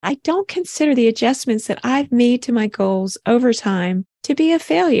I don't consider the adjustments that I've made to my goals over time to be a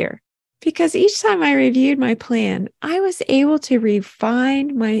failure, because each time I reviewed my plan, I was able to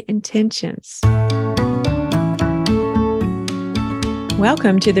refine my intentions.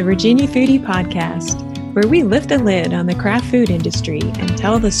 Welcome to the Virginia Foodie Podcast, where we lift the lid on the craft food industry and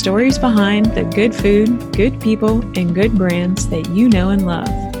tell the stories behind the good food, good people, and good brands that you know and love.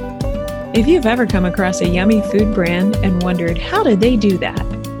 If you've ever come across a yummy food brand and wondered, how did they do that?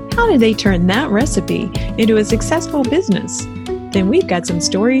 How did they turn that recipe into a successful business? Then we've got some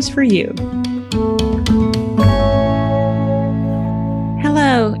stories for you.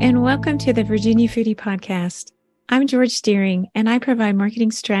 Hello, and welcome to the Virginia Foodie Podcast. I'm George Steering, and I provide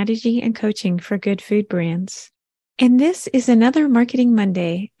marketing strategy and coaching for good food brands. And this is another Marketing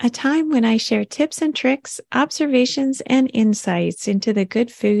Monday, a time when I share tips and tricks, observations, and insights into the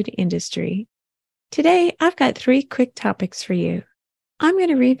good food industry. Today, I've got 3 quick topics for you. I'm going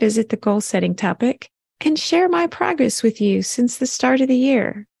to revisit the goal setting topic and share my progress with you since the start of the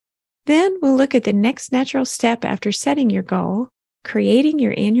year. Then we'll look at the next natural step after setting your goal, creating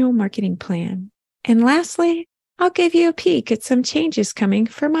your annual marketing plan. And lastly, I'll give you a peek at some changes coming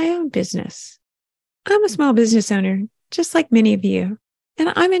for my own business. I'm a small business owner, just like many of you,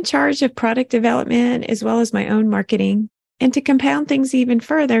 and I'm in charge of product development as well as my own marketing. And to compound things even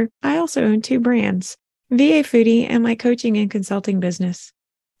further, I also own 2 brands, VA Foodie and my coaching and consulting business.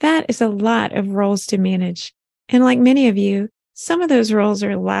 That is a lot of roles to manage. And like many of you, some of those roles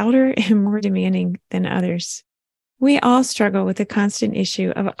are louder and more demanding than others. We all struggle with the constant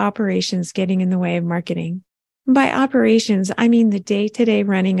issue of operations getting in the way of marketing. By operations, I mean the day-to-day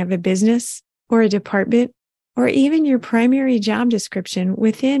running of a business or a department, or even your primary job description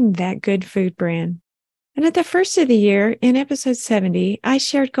within that good food brand. And at the first of the year, in episode 70, I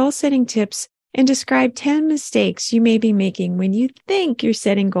shared goal-setting tips and described 10 mistakes you may be making when you think you're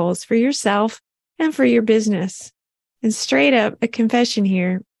setting goals for yourself and for your business. And straight up, a confession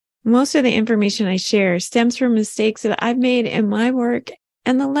here, most of the information I share stems from mistakes that I've made in my work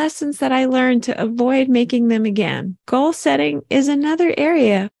and the lessons that I learned to avoid making them again. Goal setting is another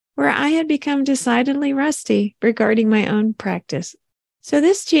area where I had become decidedly rusty regarding my own practice. So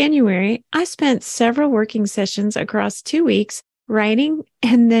this January, I spent several working sessions across 2 weeks writing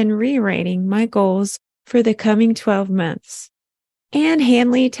and then rewriting my goals for the coming 12 months. Anne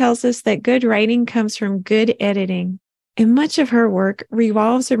Handley tells us that good writing comes from good editing, and much of her work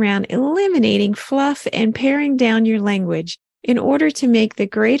revolves around eliminating fluff and paring down your language in order to make the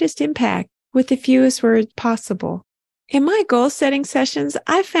greatest impact with the fewest words possible. In my goal-setting sessions,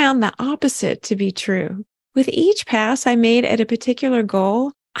 I found the opposite to be true. With each pass I made at a particular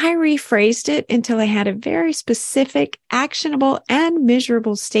goal, I rephrased it until I had a very specific, actionable, and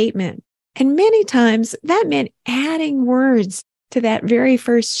measurable statement. And many times, that meant adding words to that very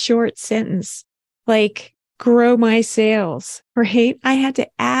first short sentence, like grow my sales, right? I had to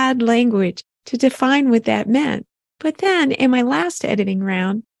add language to define what that meant. But then, in my last editing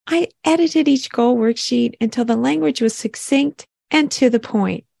round, I edited each goal worksheet until the language was succinct and to the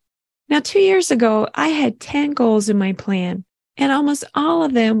point. Now, 2 years ago, I had 10 goals in my plan, and almost all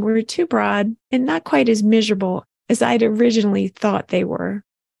of them were too broad and not quite as measurable as I'd originally thought they were.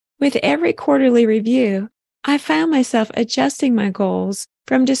 With every quarterly review, I found myself adjusting my goals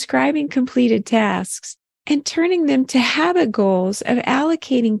from describing completed tasks and turning them to habit goals of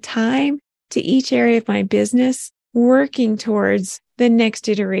allocating time to each area of my business, working towards the next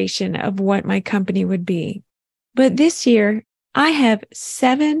iteration of what my company would be. But this year, I have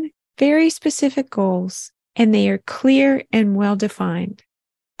 7 very specific goals, and they are clear and well-defined.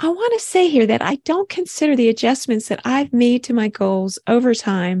 I want to say here that I don't consider the adjustments that I've made to my goals over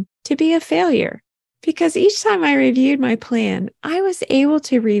time to be a failure, because each time I reviewed my plan, I was able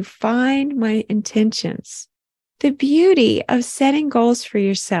to refine my intentions. The beauty of setting goals for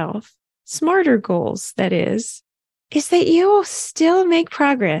yourself, smarter goals, that is that you will still make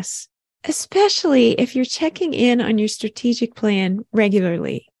progress, especially if you're checking in on your strategic plan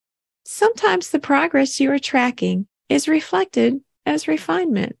regularly. Sometimes the progress you are tracking is reflected as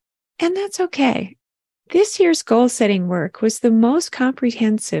refinement, and that's okay. This year's goal-setting work was the most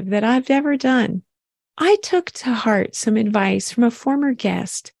comprehensive that I've ever done. I took to heart some advice from a former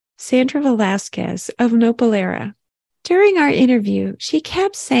guest, Sandra Velasquez of Nopalera. During our interview, she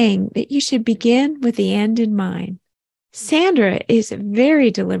kept saying that you should begin with the end in mind. Sandra is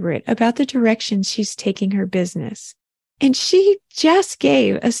very deliberate about the direction she's taking her business. And she just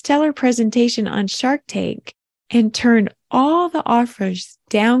gave a stellar presentation on Shark Tank and turned all the offers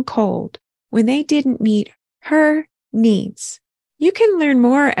down cold when they didn't meet her needs. You can learn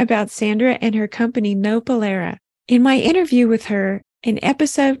more about Sandra and her company Nopalera in my interview with her in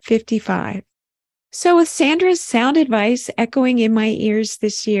episode 55. So with Sandra's sound advice echoing in my ears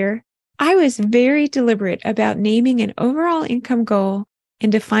this year, I was very deliberate about naming an overall income goal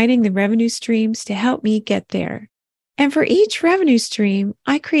and defining the revenue streams to help me get there. And for each revenue stream,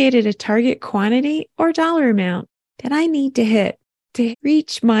 I created a target quantity or dollar amount that I need to hit to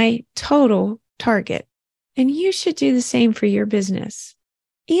reach my total target. And you should do the same for your business.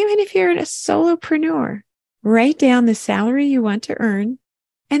 Even if you're a solopreneur, write down the salary you want to earn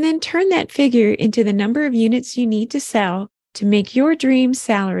and then turn that figure into the number of units you need to sell to make your dream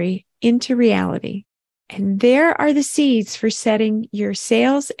salary into reality. And there are the seeds for setting your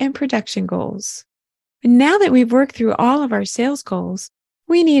sales and production goals. And now that we've worked through all of our sales goals,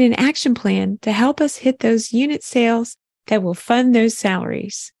 we need an action plan to help us hit those unit sales that will fund those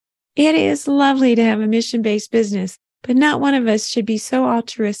salaries. It is lovely to have a mission-based business, but not one of us should be so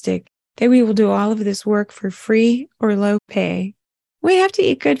altruistic that we will do all of this work for free or low pay. We have to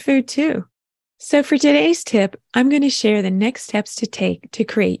eat good food too. So for today's tip, I'm going to share the next steps to take to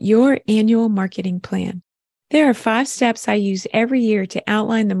create your annual marketing plan. There are 5 steps I use every year to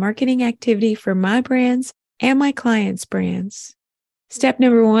outline the marketing activity for my brands and my clients' brands. Step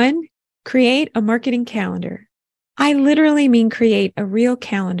number 1, create a marketing calendar. I literally mean create a real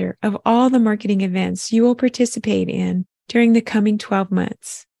calendar of all the marketing events you will participate in during the coming 12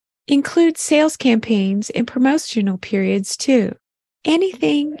 months. Include sales campaigns and promotional periods too.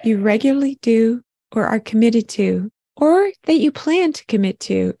 Anything you regularly do or are committed to, or that you plan to commit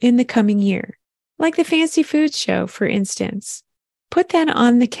to in the coming year, like the Fancy Food Show, for instance. Put that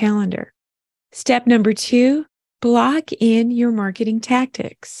on the calendar. Step number 2, block in your marketing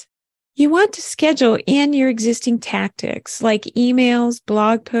tactics. You want to schedule in your existing tactics like emails,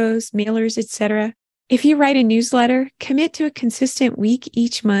 blog posts, mailers, etc. If you write a newsletter, commit to a consistent week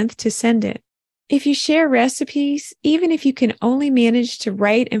each month to send it. If you share recipes, even if you can only manage to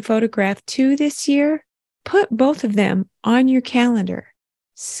write and photograph 2 this year, put both of them on your calendar.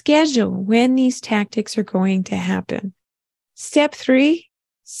 Schedule when these tactics are going to happen. Step 3,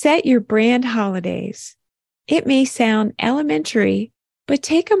 set your brand holidays. It may sound elementary, but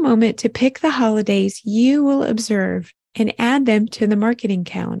take a moment to pick the holidays you will observe and add them to the marketing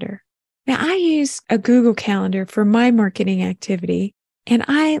calendar. Now, I use a Google Calendar for my marketing activity, and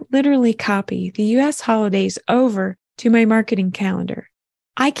I literally copy the U.S. holidays over to my marketing calendar.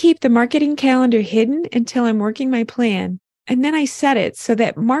 I keep the marketing calendar hidden until I'm working my plan, and then I set it so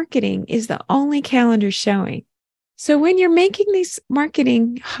that marketing is the only calendar showing. So when you're making these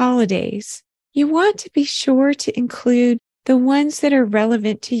marketing holidays, you want to be sure to include the ones that are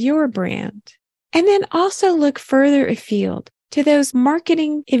relevant to your brand. And then also look further afield to those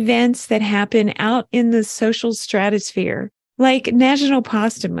marketing events that happen out in the social stratosphere, like National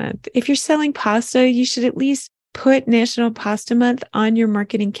Pasta Month. If you're selling pasta, you should at least put National Pasta Month on your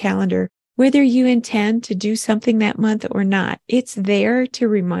marketing calendar, whether you intend to do something that month or not. It's there to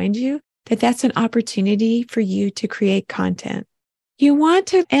remind you that that's an opportunity for you to create content. You want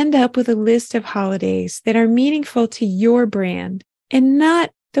to end up with a list of holidays that are meaningful to your brand and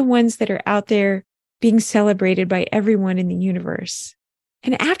not the ones that are out there being celebrated by everyone in the universe.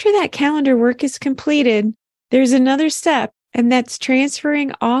 And after that calendar work is completed, there's another step, and that's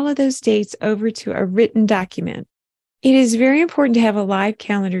transferring all of those dates over to a written document. It is very important to have a live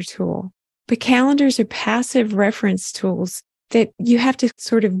calendar tool, but calendars are passive reference tools that you have to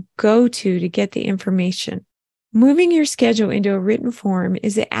sort of go to get the information. Moving your schedule into a written form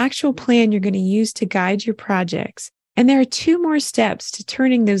is the actual plan you're going to use to guide your projects. And there are 2 more steps to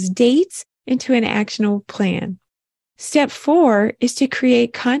turning those dates into an actionable plan. Step 4 is to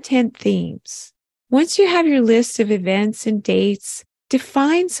create content themes. Once you have your list of events and dates,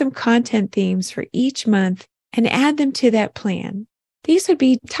 define some content themes for each month and add them to that plan. These would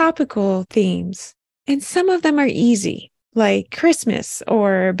be topical themes, and some of them are easy, like Christmas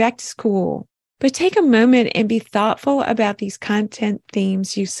or back to school. But take a moment and be thoughtful about these content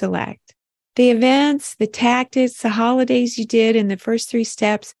themes you select. The events, the tactics, the holidays you did in the first 3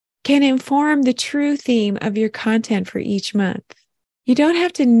 steps can inform the true theme of your content for each month. You don't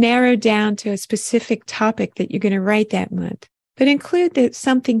have to narrow down to a specific topic that you're going to write that month, but include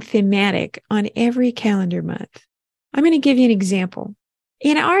something thematic on every calendar month. I'm going to give you an example.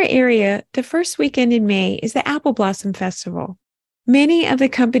 In our area, the first weekend in May is the Apple Blossom Festival. Many of the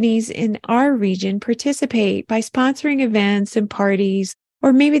companies in our region participate by sponsoring events and parties,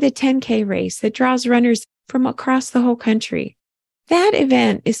 or maybe the 10K race that draws runners from across the whole country. That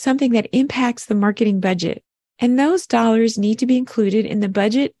event is something that impacts the marketing budget, and those dollars need to be included in the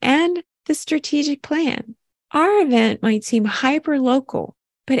budget and the strategic plan. Our event might seem hyper-local,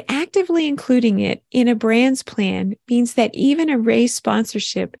 But actively including it in a brand's plan means that even a race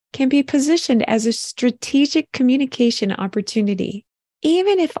sponsorship can be positioned as a strategic communication opportunity.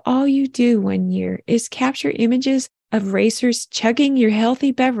 Even if all you do one year is capture images of racers chugging your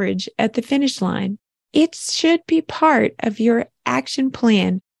healthy beverage at the finish line, it should be part of your action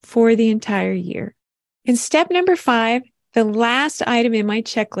plan for the entire year. And step number 5, the last item in my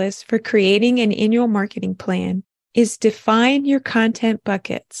checklist for creating an annual marketing plan, is define your content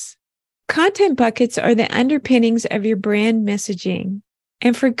buckets. Content buckets are the underpinnings of your brand messaging.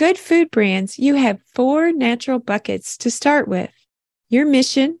 And for good food brands, you have 4 natural buckets to start with: your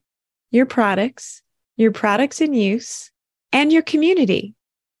mission, your products in use, and your community.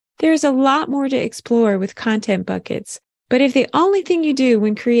 There's a lot more to explore with content buckets, but if the only thing you do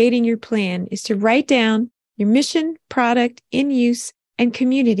when creating your plan is to write down your mission, product, in use, and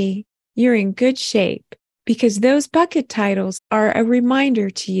community, you're in good shape, because those bucket titles are a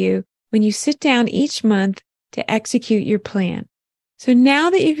reminder to you when you sit down each month to execute your plan. So now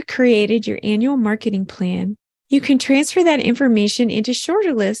that you've created your annual marketing plan, you can transfer that information into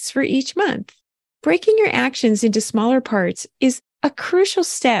shorter lists for each month. Breaking your actions into smaller parts is a crucial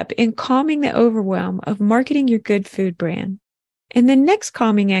step in calming the overwhelm of marketing your good food brand. And the next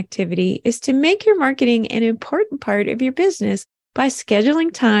calming activity is to make your marketing an important part of your business by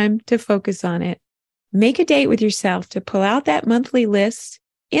scheduling time to focus on it. Make a date with yourself to pull out that monthly list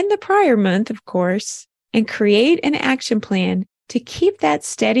in the prior month, of course, and create an action plan to keep that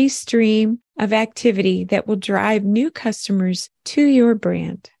steady stream of activity that will drive new customers to your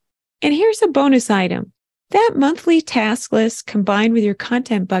brand. And here's a bonus item. That monthly task list combined with your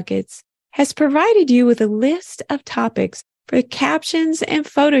content buckets has provided you with a list of topics for captions and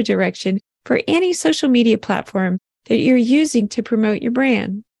photo direction for any social media platform that you're using to promote your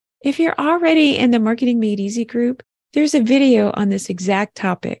brand. If you're already in the Marketing Made Easy group, there's a video on this exact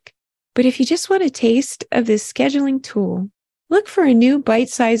topic. But if you just want a taste of this scheduling tool, look for a new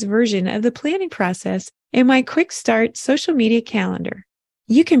bite-sized version of the planning process in my Quick Start social media calendar.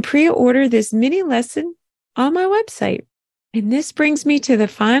 You can pre-order this mini lesson on my website. And this brings me to the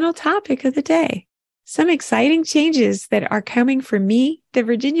final topic of the day. Some exciting changes that are coming from me, the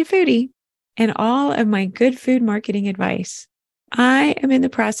Virginia Foodie, and all of my good food marketing advice. I am in the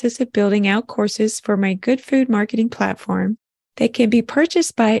process of building out courses for my good food marketing platform that can be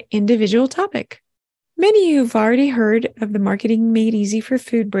purchased by individual topic. Many of you have already heard of the Marketing Made Easy for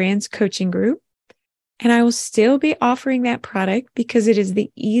Food Brands coaching group, and I will still be offering that product because it is the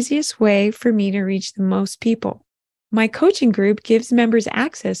easiest way for me to reach the most people. My coaching group gives members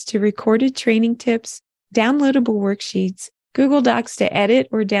access to recorded training tips, downloadable worksheets, Google Docs to edit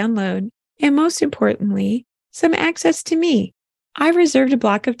or download, and most importantly, some access to me. I reserved a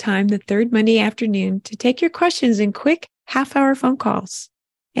block of time the third Monday afternoon to take your questions in quick half-hour phone calls.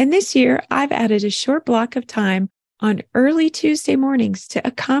 And this year, I've added a short block of time on early Tuesday mornings to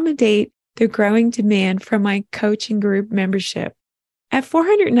accommodate the growing demand from my coaching group membership. At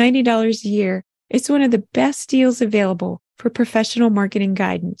 $490 a year, it's one of the best deals available for professional marketing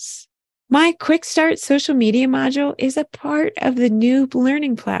guidance. My Quick Start social media module is a part of the new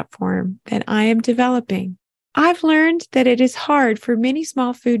learning platform that I am developing. I've learned that it is hard for many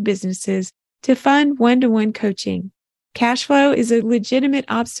small food businesses to fund one-to-one coaching. Cash flow is a legitimate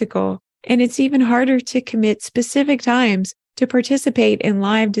obstacle, and it's even harder to commit specific times to participate in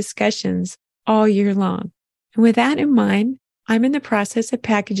live discussions all year long. And with that in mind, I'm in the process of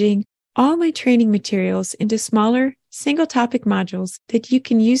packaging all my training materials into smaller, single-topic modules that you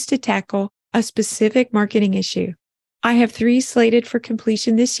can use to tackle a specific marketing issue. I have 3 slated for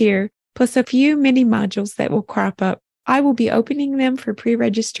completion this year, plus a few mini modules that will crop up. I will be opening them for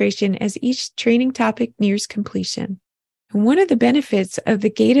pre-registration as each training topic nears completion. And one of the benefits of the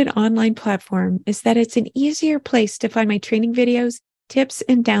gated online platform is that it's an easier place to find my training videos, tips,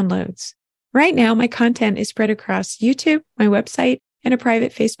 and downloads. Right now, my content is spread across YouTube, my website, and a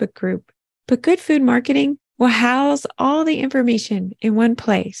private Facebook group. But Good Food Marketing will house all the information in one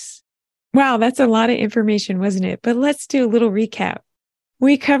place. Wow, that's a lot of information, wasn't it? But let's do a little recap.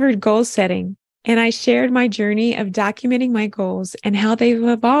 We covered goal setting, and I shared my journey of documenting my goals and how they've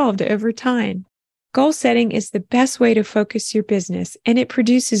evolved over time. Goal setting is the best way to focus your business, and it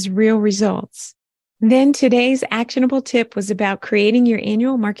produces real results. Then today's actionable tip was about creating your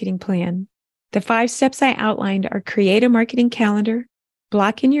annual marketing plan. The 5 steps I outlined are: create a marketing calendar,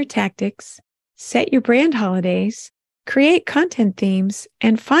 block in your tactics, set your brand holidays, create content themes,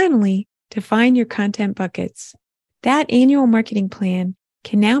 and finally, define your content buckets. That annual marketing plan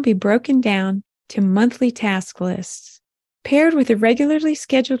can now be broken down to monthly task lists. Paired with a regularly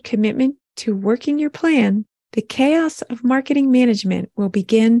scheduled commitment to working your plan, the chaos of marketing management will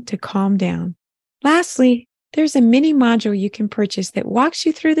begin to calm down. Lastly, there's a mini module you can purchase that walks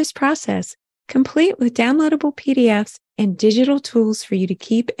you through this process, complete with downloadable PDFs and digital tools for you to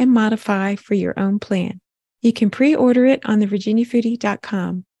keep and modify for your own plan. You can pre-order it on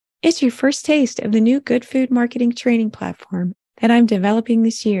thevirginiafoodie.com. It's your first taste of the new Good Food Marketing training platform that I'm developing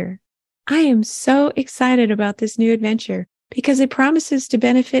this year. I am so excited about this new adventure because it promises to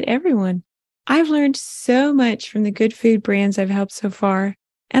benefit everyone. I've learned so much from the good food brands I've helped so far,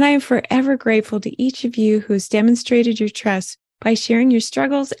 and I am forever grateful to each of you who has demonstrated your trust by sharing your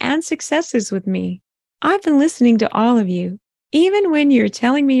struggles and successes with me. I've been listening to all of you, even when you're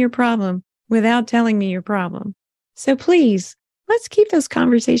telling me your problem without telling me your problem. So please, let's keep those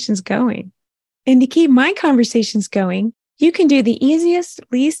conversations going. And to keep my conversations going, you can do the easiest,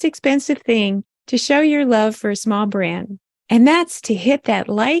 least expensive thing to show your love for a small brand. And that's to hit that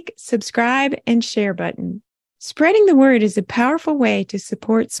like, subscribe, and share button. Spreading the word is a powerful way to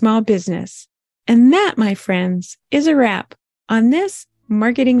support small business. And that, my friends, is a wrap on this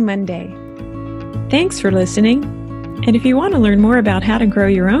Marketing Monday. Thanks for listening. And if you want to learn more about how to grow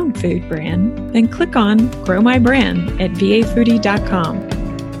your own food brand, then click on Grow My Brand at vafoodie.com.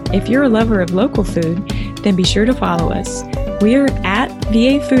 If you're a lover of local food, then be sure to follow us. We're at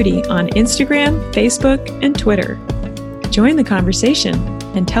VA Foodie on Instagram, Facebook, and Twitter. Join the conversation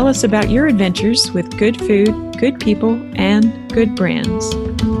and tell us about your adventures with good food, good people, and good brands.